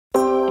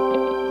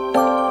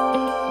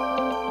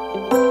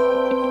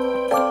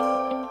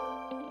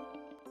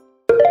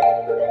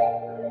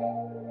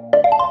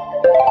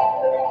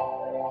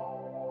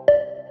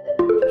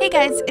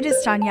guys, it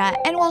is Tanya,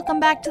 and welcome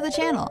back to the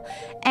channel,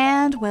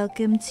 and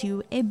welcome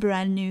to a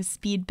brand new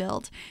speed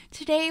build.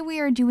 Today we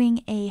are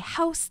doing a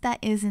house that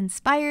is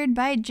inspired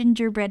by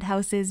gingerbread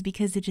houses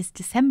because it is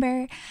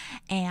December,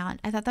 and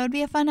I thought that would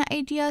be a fun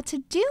idea to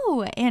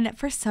do, and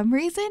for some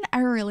reason I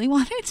really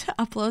wanted to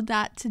upload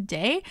that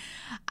today.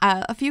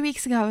 A few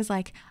weeks ago I was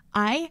like,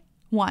 I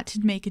want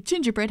to make a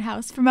gingerbread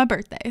house for my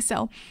birthday,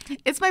 so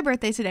it's my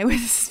birthday today when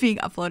this is being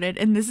uploaded,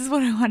 and this is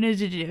what I wanted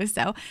to do.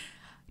 So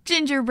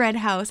gingerbread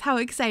house, how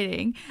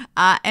exciting.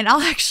 And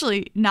I'll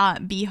actually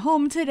not be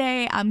home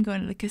today. I'm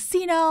going to the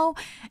casino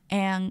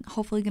and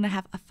hopefully gonna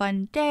have a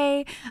fun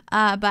day,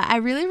 but I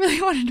really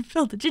wanted to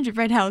build a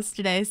gingerbread house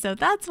today, so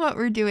that's what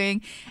we're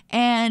doing.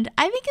 And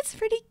I think it's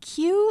pretty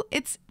cute.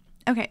 It's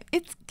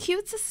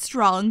cute's a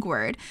strong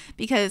word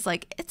because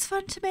like it's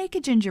fun to make a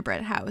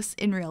gingerbread house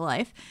in real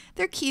life.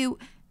 They're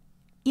cute,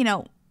 you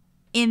know,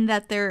 in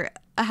that they're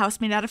a house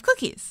made out of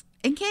cookies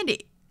and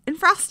candy and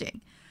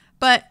frosting.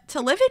 But to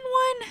live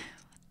in one,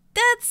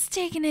 that's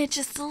taking it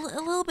just a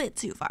little bit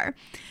too far.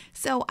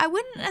 So I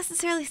wouldn't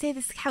necessarily say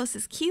this house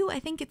is cute.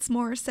 I think it's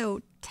more so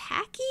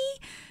tacky,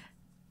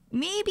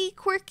 maybe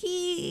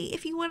quirky,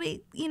 if you want to,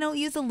 you know,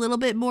 use a little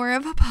bit more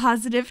of a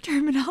positive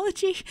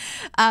terminology.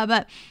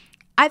 But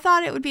I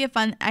thought it would be a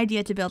fun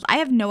idea to build. I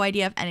have no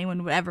idea if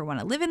anyone would ever want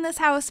to live in this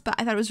house, but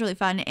I thought it was really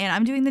fun. And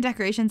I'm doing the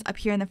decorations up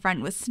here in the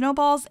front with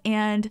snowballs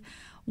and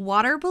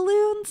water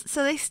balloons,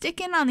 so they stick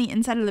in on the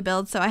inside of the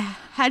build, so I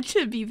had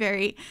to be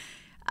very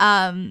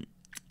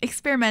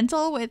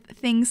experimental with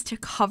things to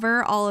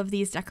cover all of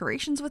these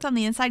decorations with on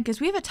the inside,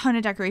 because we have a ton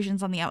of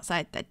decorations on the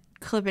outside that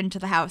clip into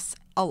the house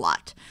a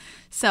lot.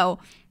 So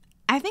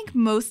I think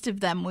most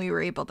of them we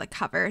were able to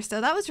cover, so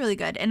that was really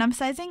good. And I'm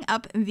sizing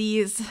up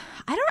these,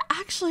 I don't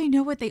actually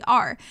know what they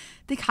are.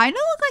 They kind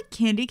of look like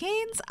candy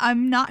canes.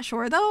 I'm not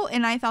sure though,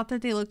 and I thought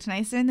that they looked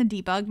nicer in the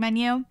debug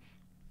menu.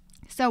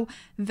 So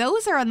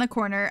those are on the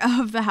corner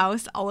of the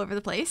house all over the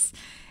place.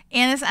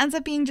 And this ends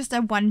up being just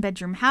a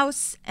 1-bedroom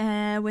house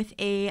with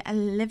a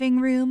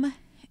living room,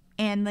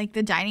 and like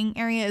the dining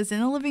area is in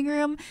the living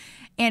room,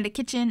 and a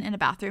kitchen and a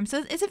bathroom.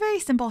 So it's a very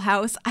simple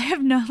house.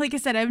 Like I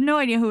said, I have no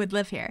idea who would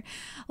live here.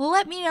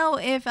 Let me know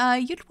if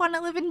you'd want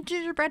to live in a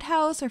gingerbread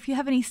house, or if you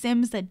have any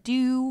Sims that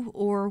do,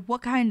 or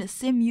what kind of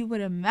Sim you would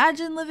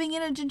imagine living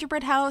in a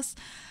gingerbread house.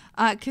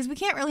 Because we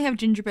can't really have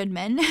gingerbread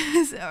men.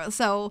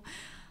 So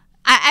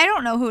I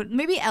don't know who,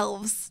 maybe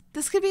elves.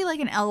 This could be like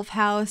an elf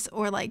house,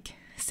 or like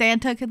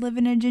Santa could live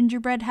in a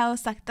gingerbread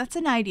house. That's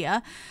an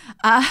idea.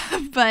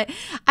 But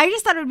I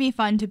just thought it would be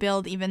fun to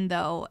build, even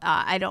though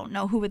I don't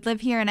know who would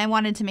live here, and I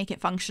wanted to make it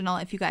functional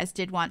if you guys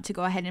did want to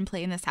go ahead and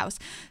play in this house.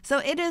 So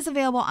it is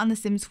available on the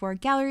Sims 4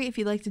 gallery if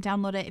you'd like to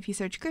download it. If you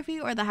search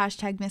Griffy or the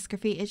hashtag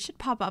MsGryphi, it should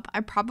pop up.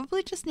 I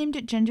probably just named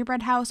it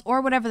Gingerbread House,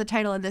 or whatever the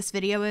title of this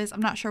video is. I'm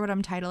not sure what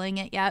I'm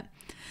titling it yet.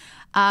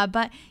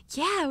 But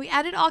yeah, we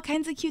added all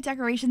kinds of cute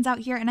decorations out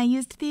here, and I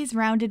used these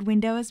rounded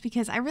windows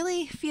because I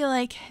really feel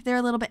like they're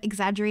a little bit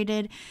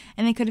exaggerated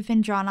and they could have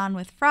been drawn on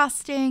with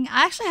frosting.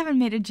 I actually haven't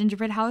made a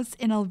gingerbread house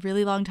in a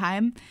really long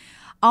time,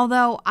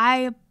 although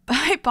I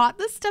bought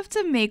this stuff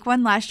to make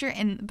one last year,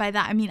 and by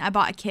that I mean I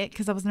bought a kit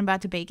because I wasn't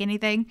about to bake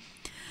anything.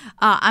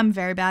 I'm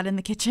very bad in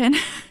the kitchen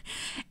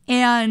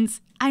and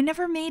I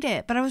never made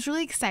it, but I was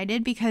really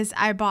excited because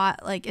I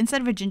bought, like, instead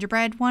of a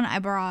gingerbread one, I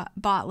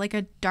bought like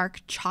a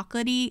dark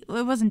chocolatey, well,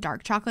 it wasn't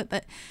dark chocolate,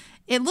 but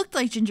it looked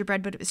like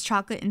gingerbread, but it was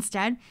chocolate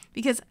instead,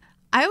 because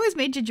I always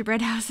made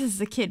gingerbread houses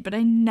as a kid, but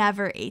I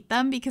never ate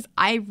them because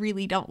I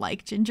really don't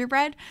like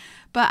gingerbread,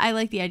 but I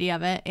like the idea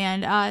of it.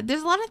 And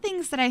there's a lot of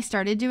things that I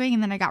started doing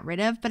and then I got rid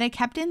of, but I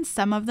kept in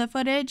some of the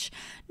footage,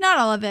 not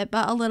all of it,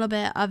 but a little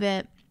bit of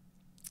it,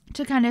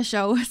 to kind of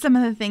show some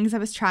of the things I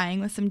was trying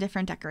with some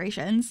different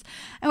decorations.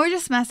 And we're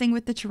just messing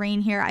with the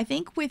terrain here. I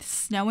think with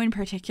snow in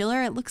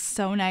particular, it looks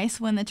so nice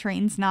when the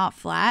terrain's not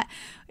flat.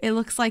 It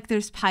looks like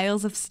there's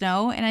piles of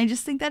snow, and I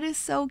just think that is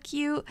so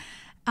cute.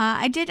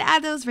 I did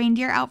add those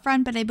reindeer out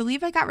front, but I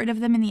believe I got rid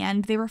of them in the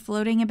end. They were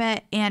floating a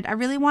bit, and I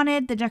really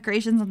wanted the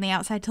decorations on the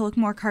outside to look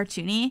more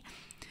cartoony.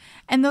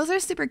 And those are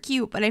super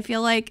cute, but I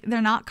feel like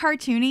they're not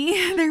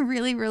cartoony. They're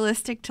really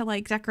realistic to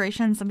like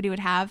decorations somebody would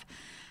have.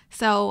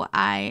 So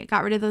I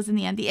got rid of those in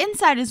the end. The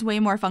inside is way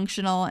more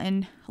functional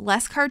and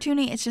less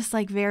cartoony. It's just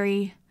like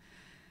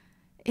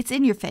it's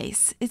in your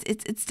face.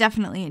 It's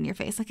definitely in your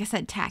face. Like I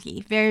said, tacky,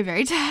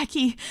 very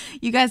tacky.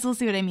 You guys will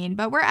see what I mean.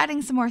 But we're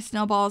adding some more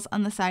snowballs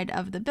on the side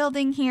of the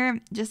building here,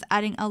 just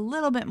adding a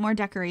little bit more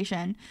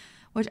decoration,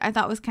 which I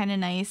thought was kind of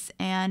nice.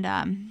 And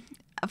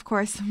of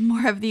course,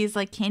 more of these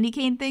like candy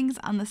cane things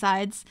on the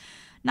sides.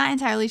 Not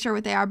entirely sure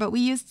what they are, but we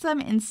used them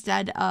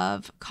instead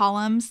of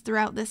columns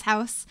throughout this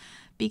house,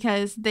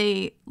 because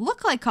they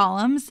look like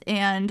columns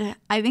and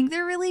I think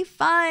they're really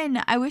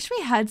fun. I wish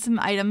we had some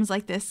items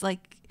like this,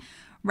 like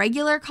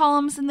regular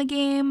columns in the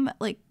game.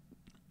 Like,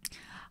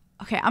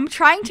 okay, I'm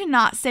trying to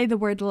not say the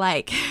word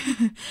like.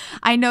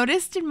 I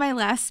noticed in my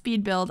last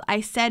speed build, I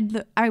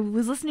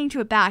was listening to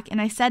it back and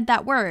I said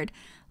that word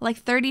like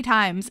 30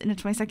 times in a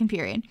 20-second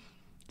period.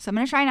 So I'm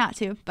going to try not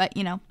to, but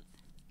you know,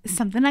 it's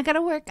something I got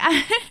to work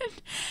on.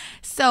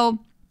 So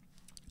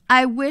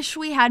I wish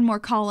we had more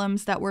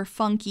columns that were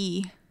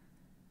funky,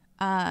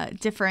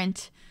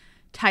 different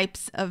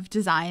types of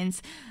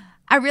designs.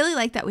 I really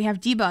like that we have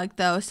debug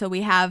though, so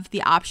we have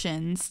the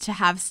options to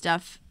have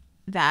stuff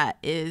that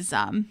is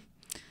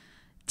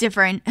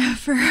different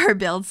for our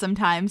builds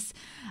sometimes.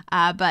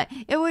 But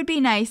it would be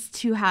nice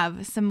to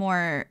have some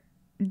more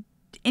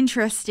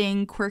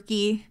interesting,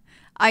 quirky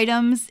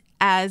items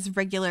as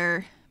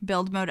regular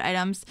build mode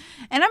items.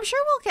 And I'm sure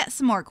we'll get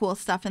some more cool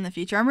stuff in the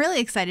future. I'm really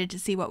excited to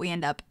see what we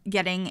end up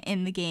getting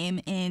in the game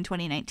in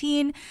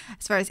 2019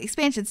 as far as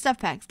expansion, stuff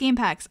packs, game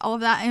packs, all of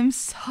that. I'm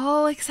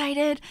so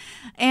excited.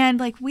 And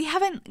like, we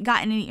haven't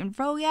gotten any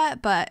info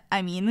yet, but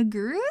I mean, the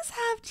gurus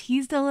have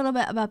teased a little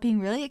bit about being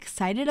really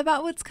excited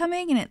about what's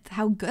coming and it's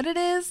how good it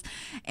is.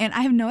 And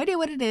I have no idea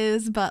what it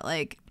is, but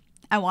like,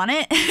 I want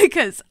it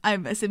because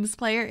I'm a Sims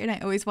player and I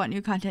always want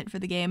new content for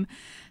the game.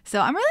 So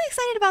I'm really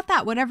excited about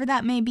that, whatever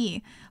that may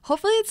be.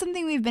 Hopefully it's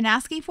something we've been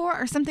asking for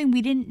or something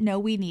we didn't know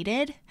we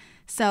needed.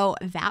 So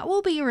that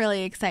will be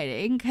really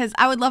exciting because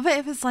I would love it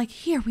if it's like,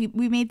 here, we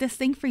made this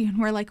thing for you. And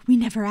we're like, we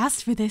never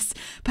asked for this,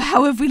 but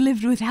how have we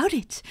lived without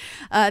it?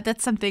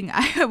 That's something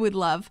I would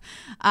love.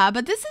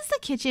 But this is the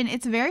kitchen.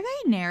 It's very,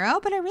 very narrow,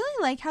 but I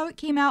really like how it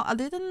came out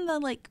other than the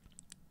like,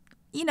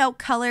 you know,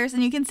 colors.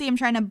 And you can see I'm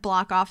trying to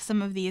block off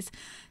some of these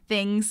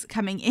things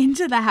coming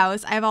into the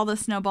house. I have all the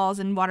snowballs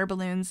and water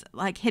balloons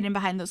like hidden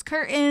behind those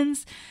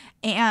curtains.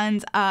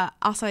 And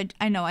also,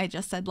 I know I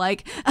just said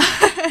like,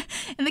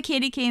 in the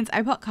candy canes,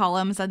 I put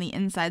columns on the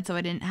inside so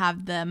I didn't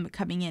have them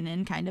coming in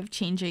and kind of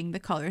changing the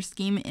color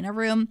scheme in a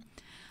room.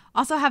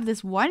 Also have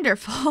this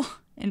wonderful,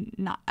 and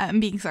not, I'm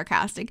being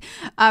sarcastic,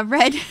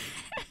 red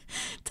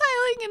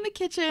tiling in the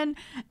kitchen.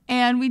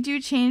 And we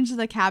do change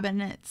the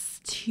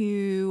cabinets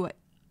to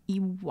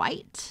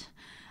white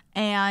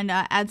and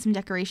add some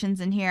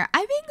decorations in here.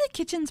 I think the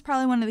kitchen's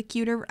probably one of the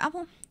cuter.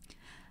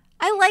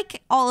 I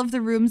like all of the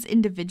rooms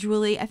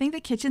individually. I think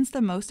the kitchen's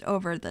the most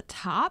over the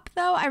top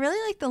though. I really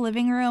like the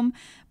living room,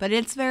 but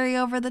it's very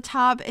over the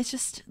top. It's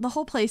just, the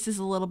whole place is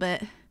a little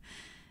bit,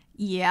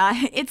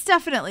 yeah, it's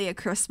definitely a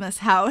Christmas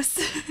house.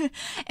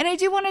 And I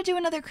do want to do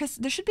another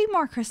there should be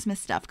more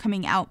Christmas stuff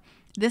coming out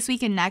this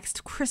week and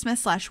next,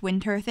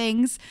 Christmas/winter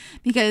things,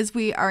 because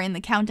we are in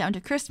the countdown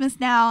to Christmas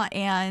now,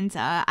 and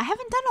I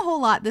haven't done a whole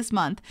lot this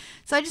month,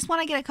 so I just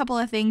want to get a couple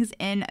of things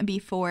in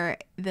before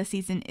the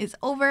season is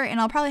over,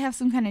 and I'll probably have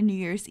some kind of New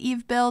Year's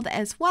Eve build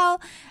as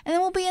well, and then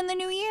we'll be in the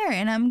new year,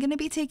 and I'm going to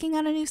be taking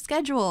on a new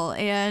schedule,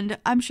 and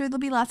I'm sure there'll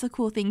be lots of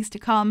cool things to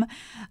come.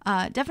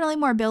 Definitely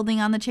more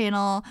building on the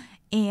channel,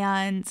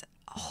 and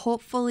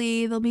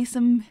hopefully there'll be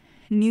some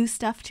new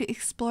stuff to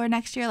explore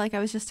next year like I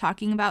was just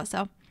talking about,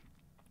 so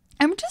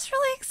I'm just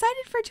really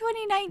excited for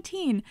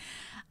 2019.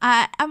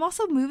 I'm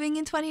also moving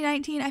in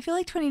 2019. I feel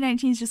like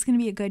 2019 is just going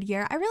to be a good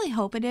year. I really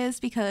hope it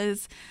is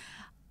because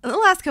the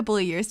last couple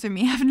of years for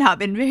me have not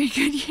been very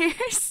good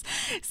years.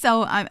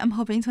 So I'm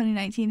hoping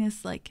 2019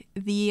 is like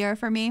the year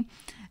for me.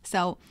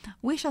 So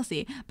we shall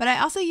see. But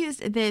I also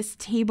used this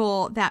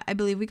table that I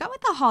believe we got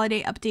with the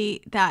holiday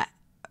update that,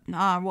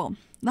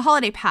 the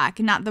holiday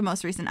pack, not the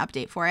most recent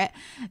update for it,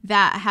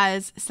 that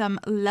has some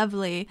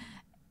lovely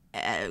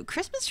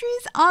Christmas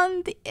trees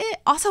on it.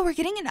 Also, we're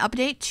getting an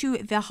update to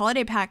the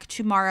holiday pack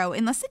tomorrow,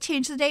 unless they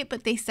change the date,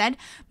 but they said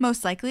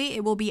most likely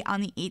it will be on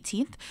the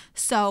 18th.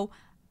 So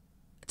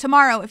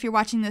tomorrow, if you're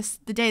watching this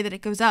the day that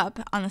it goes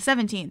up on the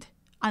 17th,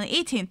 on the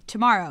 18th,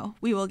 tomorrow,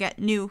 we will get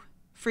new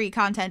free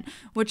content,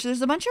 which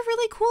there's a bunch of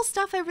really cool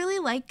stuff. I really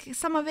like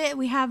some of it.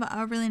 We have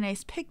a really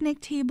nice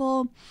picnic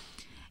table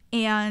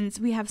and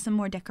we have some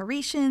more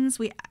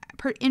decorations.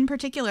 In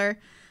particular,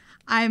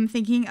 I'm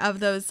thinking of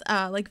those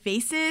like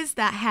vases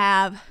that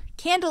have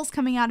candles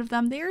coming out of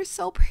them. They are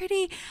so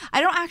pretty.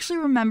 I don't actually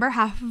remember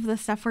half of the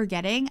stuff we're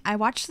getting. I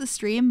watched the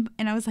stream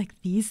and I was like,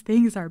 these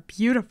things are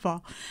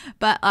beautiful.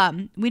 But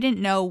we didn't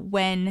know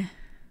when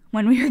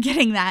we were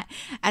getting that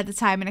at the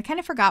time, and I kind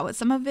of forgot what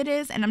some of it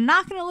is, and I'm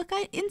not going to look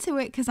into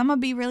it because I'm going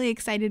to be really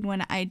excited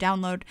when I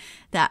download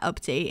that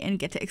update and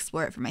get to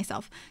explore it for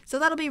myself. So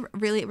that'll be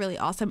really, really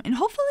awesome, and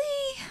hopefully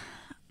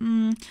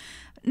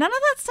none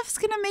of that stuff's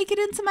going to make it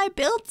into my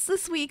builds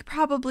this week,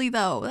 probably,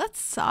 though. That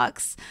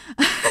sucks.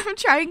 I'm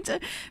trying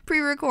to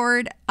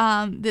pre-record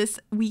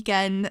this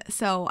weekend,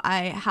 so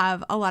I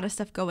have a lot of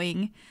stuff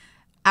going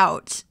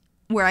out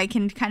where I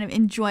can kind of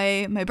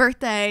enjoy my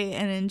birthday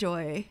and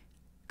enjoy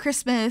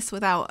Christmas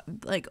without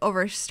like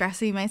over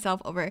stressing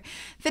myself over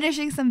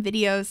finishing some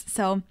videos.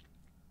 So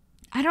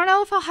I don't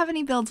know if I'll have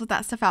any builds with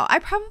that stuff out. I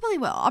probably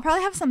will. I'll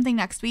probably have something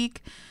next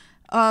week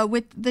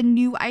with the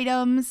new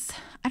items.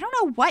 I don't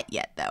know what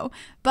yet though,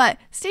 but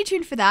stay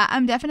tuned for that.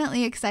 I'm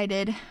definitely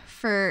excited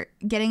for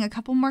getting a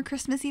couple more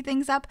Christmassy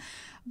things up.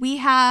 We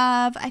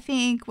have, I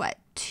think,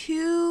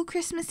 2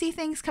 Christmassy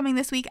things coming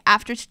this week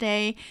after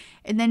today,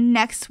 and then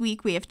next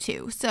week we have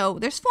 2. So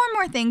there's 4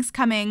 more things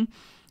coming.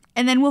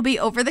 And then we'll be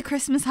over the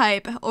Christmas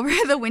hype, over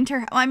the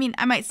winter. Well, I mean,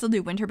 I might still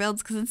do winter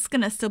builds because it's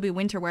going to still be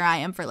winter where I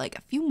am for like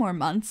a few more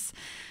months.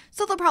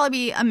 So there'll probably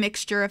be a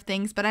mixture of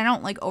things, but I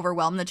don't like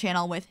overwhelm the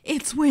channel with,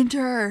 it's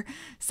winter.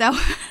 So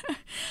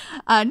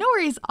no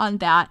worries on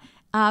that.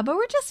 But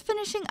we're just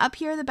finishing up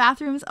here. The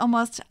bathroom's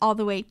almost all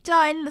the way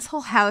done. This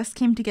whole house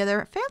came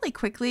together fairly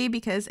quickly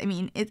because, I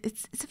mean,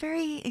 it's a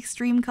very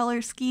extreme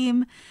color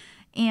scheme.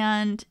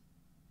 And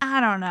I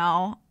don't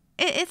know.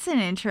 It's an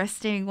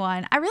interesting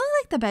one. I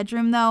really like the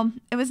bedroom, though.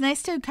 It was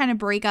nice to kind of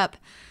break up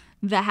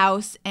the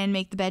house and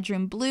make the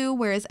bedroom blue,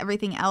 whereas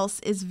everything else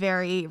is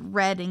very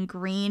red and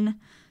green.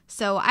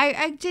 So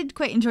I did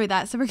quite enjoy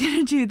that. So we're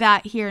going to do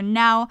that here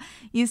now.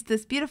 Use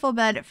this beautiful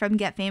bed from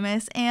Get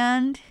Famous.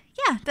 And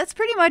yeah, that's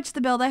pretty much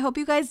the build. I hope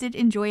you guys did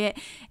enjoy it.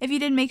 If you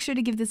did, make sure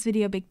to give this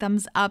video a big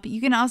thumbs up.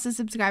 You can also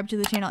subscribe to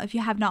the channel if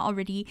you have not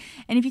already.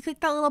 And if you click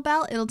that little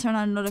bell, it'll turn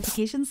on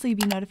notifications so you'll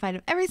be notified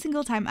of every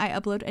single time I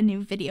upload a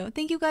new video.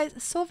 Thank you guys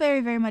so very,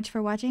 very much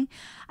for watching.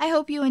 I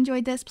hope you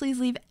enjoyed this. Please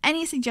leave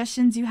any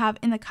suggestions you have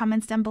in the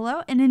comments down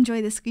below and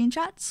enjoy the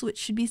screenshots, which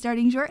should be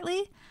starting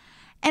shortly.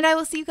 And I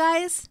will see you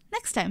guys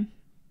next time.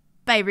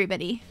 Bye,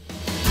 everybody.